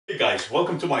Hey guys,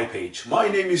 welcome to my page. My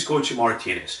name is Coach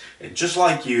Martinez, and just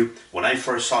like you, when I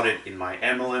first started in my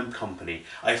MLM company,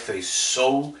 I faced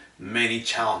so many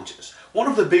challenges. One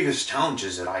of the biggest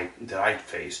challenges that I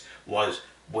faced was,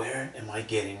 where am I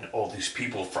getting all these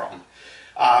people from?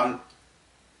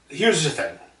 Here's the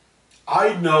thing.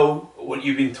 I know what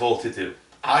you've been told to do.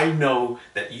 I know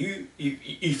that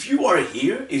if you are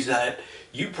here, is that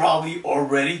you probably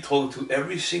already talked to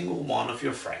every single one of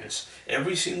your friends,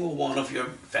 every single one of your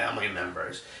family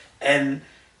members, and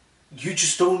you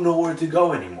just don't know where to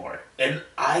go anymore. And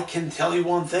I can tell you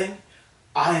one thing,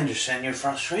 I understand your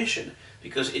frustration,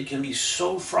 because it can be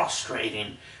so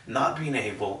frustrating not being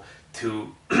able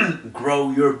to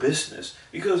grow your business,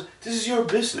 because this is your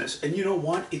business, and you know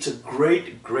what? It's a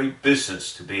great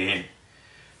business to be in.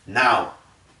 Now,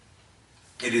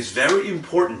 it is very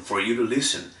important for you to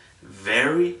listen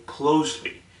very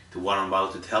closely to what I'm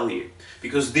about to tell you,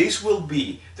 because this will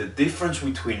be the difference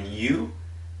between you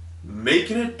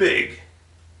making it big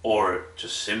or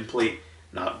just simply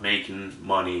not making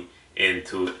money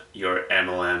into your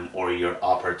MLM or your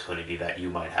opportunity that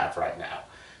you might have right now.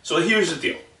 So here's the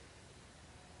deal.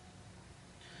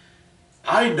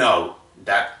 I know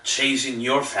that chasing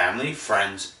your family,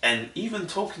 friends, and even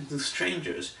talking to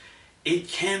strangers, it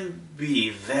can be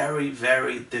very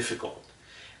difficult,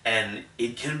 and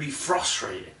it can be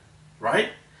frustrating, right?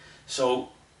 So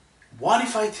what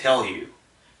if I tell you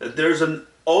that there's an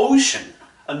ocean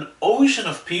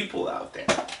of people out there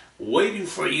waiting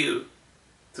for you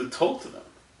to talk to them?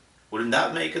 Wouldn't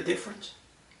that make a difference?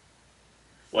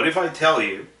 What if I tell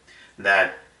you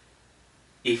that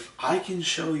if I can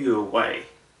show you a way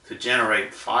to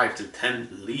generate 5 to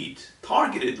 10 leads,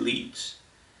 targeted leads,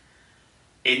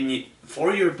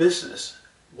 for your business,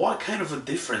 what kind of a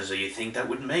difference do you think that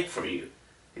would make for you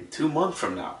in 2 months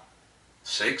from now?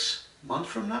 6 months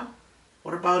from now?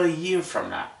 What about a year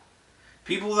from now?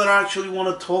 People that actually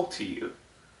want to talk to you.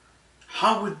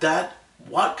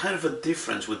 What kind of a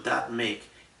difference would that make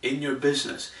in your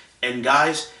business? And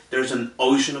guys, there's an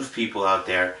ocean of people out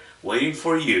there waiting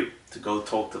for you to go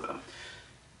talk to them.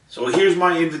 So here's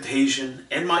my invitation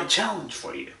and my challenge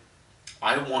for you.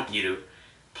 I want you to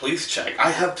please check.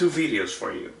 I have 2 videos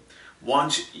for you.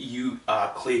 Once you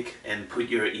click and put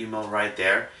your email right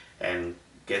there and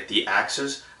get the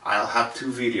access, I'll have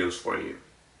 2 videos for you.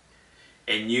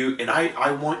 And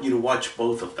I want you to watch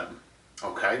both of them,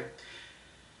 okay?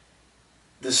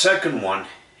 The second one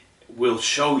will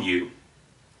show you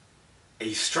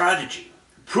a strategy,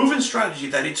 proven strategy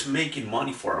that it's making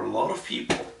money for a lot of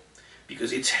people,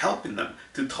 because it's helping them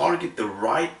to target the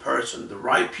right person, the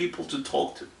right people to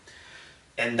talk to.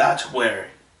 And that's where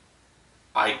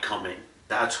I come in.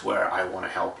 That's where I want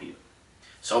to help you.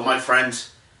 So my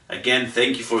friends, again,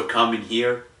 thank you for coming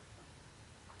here.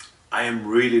 I am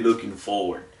really looking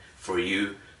forward for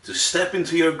you to step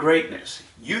into your greatness.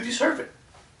 You deserve it.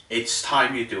 It's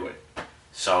time you do it.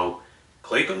 So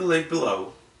click on the link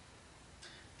below.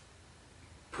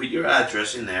 Put your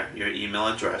address in there, your email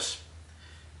address.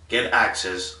 Get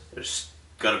access. There's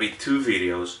going to be 2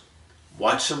 videos.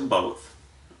 Watch them both.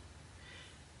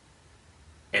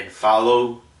 And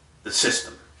follow the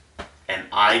system. And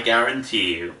I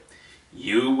guarantee you,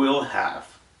 you will have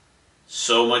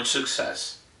so much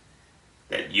success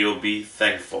that you'll be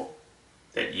thankful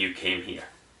that you came here.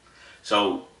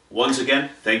 So once again,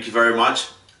 thank you very much,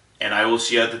 and I will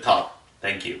see you at the top.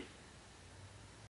 Thank you.